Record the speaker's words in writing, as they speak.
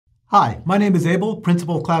Hi, my name is Abel,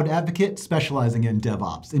 Principal Cloud Advocate specializing in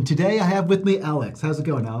DevOps. And today I have with me Alex. How's it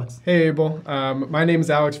going, Alex? Hey, Abel. My name is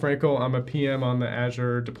Alex Frankel. I'm a PM on the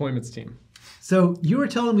Azure deployments team. So you were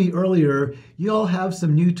telling me earlier you all have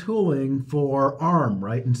some new tooling for ARM,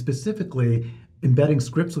 right? And specifically embedding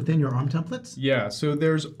scripts within your ARM templates? Yeah, so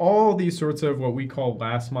there's all these sorts of what we call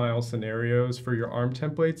last mile scenarios for your ARM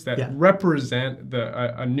templates that represent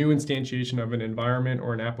a new instantiation of an environment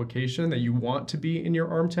or an application that you want to be in your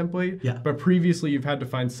ARM template. But previously you've had to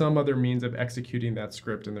find some other means of executing that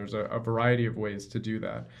script, and there's a variety of ways to do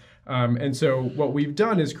that. And so what we've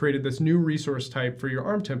done is created this new resource type for your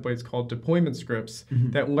ARM templates called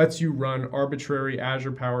DeploymentScripts that lets you run arbitrary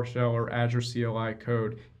Azure PowerShell or Azure CLI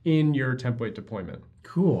code in your template deployment.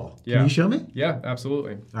 Cool. Can you show me? Yeah,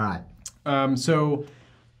 absolutely. All right. So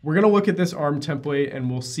we're going to look at this ARM template, and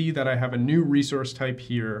we'll see that I have a new resource type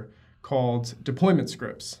here called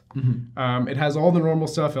DeploymentScripts. It has all the normal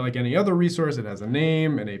stuff like any other resource. It has a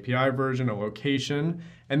name, an API version, a location,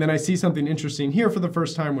 and then I see something interesting here for the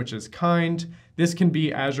first time, which is kind. This can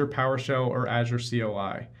be Azure PowerShell or Azure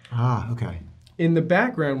CLI. Okay. In the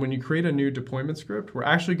background, when you create a new deployment script, we're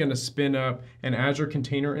actually going to spin up an Azure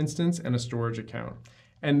container instance and a storage account.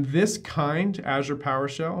 And this kind, Azure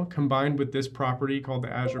PowerShell, combined with this property called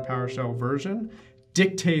the Azure PowerShell version,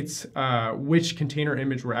 dictates which container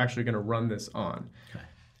image we're actually going to run this on. Okay.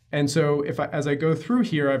 And so as I go through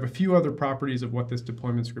here, I have a few other properties of what this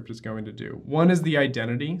deployment script is going to do. One is the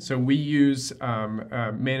identity. So we use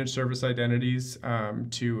managed service identities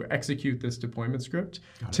to execute this deployment script.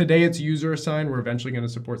 Today it's user assigned. We're eventually going to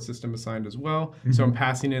support system assigned as well. So I'm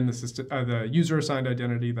passing in the user assigned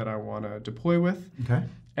identity that I want to deploy with. Okay.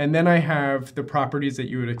 And then I have the properties that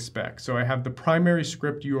you would expect. So I have the primary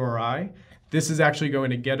script URI. This is actually going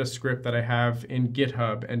to get a script that I have in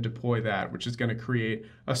GitHub and deploy that, which is going to create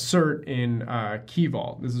a cert in Key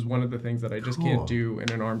Vault. This is one of the things that I just can't do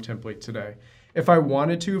in an ARM template today. If I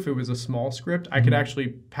wanted to, if it was a small script, I could actually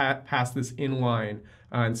pass this inline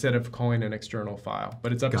instead of calling an external file.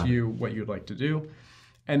 But it's up to you what you'd like to do.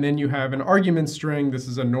 And then you have an argument string. This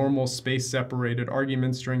is a normal space-separated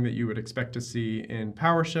argument string that you would expect to see in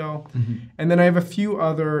PowerShell. And then I have a few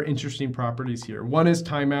other interesting properties here. One is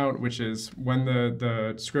timeout, which is when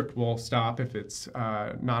the script will stop if it's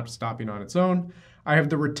not stopping on its own. I have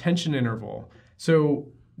the retention interval. So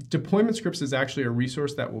deployment scripts is actually a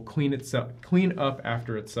resource that will clean up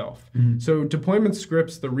after itself. So deployment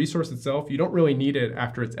scripts, the resource itself, you don't really need it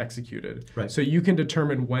after it's executed. So you can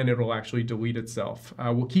determine when it'll actually delete itself.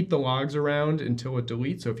 We'll keep the logs around until it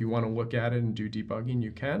deletes. So if you want to look at it and do debugging,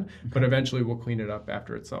 you can. But eventually we'll clean it up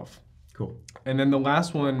after itself. Cool. And then the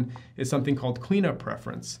last one is something called cleanup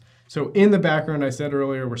preference. So in the background, I said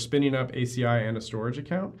earlier, we're spinning up ACI and a storage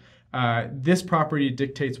account. This property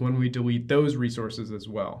dictates when we delete those resources as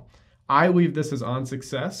well. I leave this as on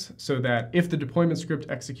success so that if the deployment script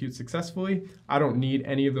executes successfully, I don't need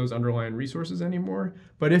any of those underlying resources anymore.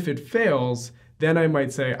 But if it fails, then I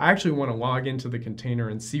might say, I actually want to log into the container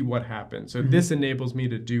and see what happened. So this enables me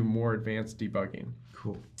to do more advanced debugging.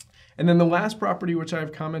 Cool. And then the last property, which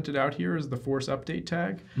I've commented out here, is the force update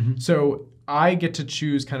tag. So I get to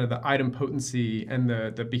choose kind of the item potency and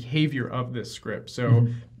the behavior of this script. So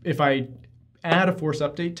if I add a force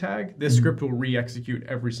update tag, this script will re-execute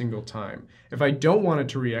every single time. If I don't want it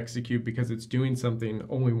to re-execute because it's doing something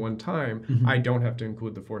only one time, I don't have to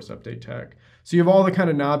include the force update tag. So you have all the kind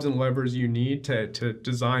of knobs and levers you need to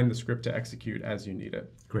design the script to execute as you need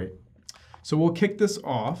it. Great. So we'll kick this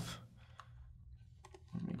off.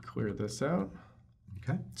 Let me clear this out.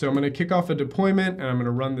 Okay. So I'm going to kick off a deployment, and I'm going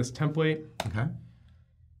to run this template. Okay.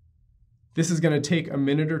 This is going to take a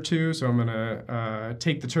minute or two, so I'm going to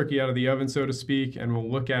take the turkey out of the oven, so to speak, and we'll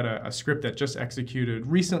look at a script that just executed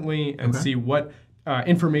recently and see what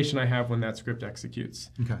information I have when that script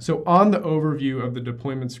executes. Okay. So on the overview of the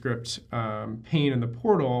deployment script pane in the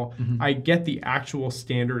portal, I get the actual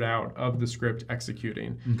standard out of the script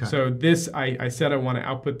executing. Okay. So this, I said I want to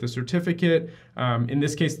output the certificate. In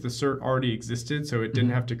this case, the cert already existed, so it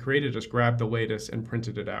didn't have to create it, just grabbed the latest and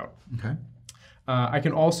printed it out. Okay. I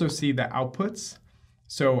can also see the outputs.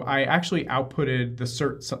 So I actually outputted the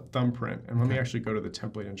cert thumbprint. And let me actually go to the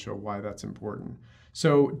template and show why that's important.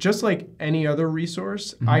 So just like any other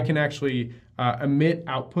resource, I can actually emit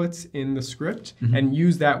outputs in the script and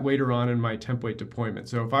use that later on in my template deployment.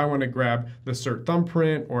 So if I want to grab the cert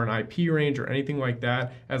thumbprint or an IP range or anything like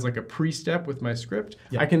that as like a pre-step with my script,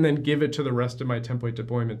 I can then give it to the rest of my template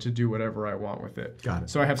deployment to do whatever I want with it. Got it.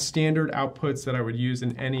 So I have standard outputs that I would use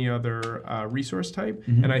in any other resource type,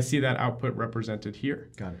 and I see that output represented here.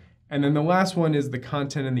 Got it. And then the last one is the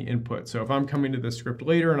content and the input. So if I'm coming to the script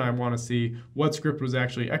later and I want to see what script was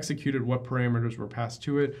actually executed, what parameters were passed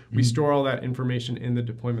to it, we store all that information in the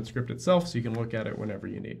deployment script itself so you can look at it whenever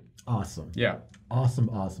you need. Awesome. Yeah.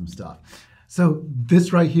 Awesome stuff. So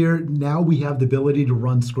this right here, now we have the ability to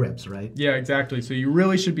run scripts, right? Yeah, exactly. So you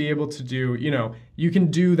really should be able to do, you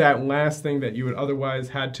can do that last thing that you would otherwise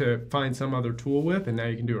had to find some other tool with, and now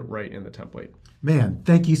you can do it right in the template. Man,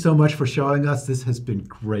 thank you so much for showing us. This has been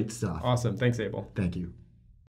great stuff. Awesome. Thanks, Abel. Thank you.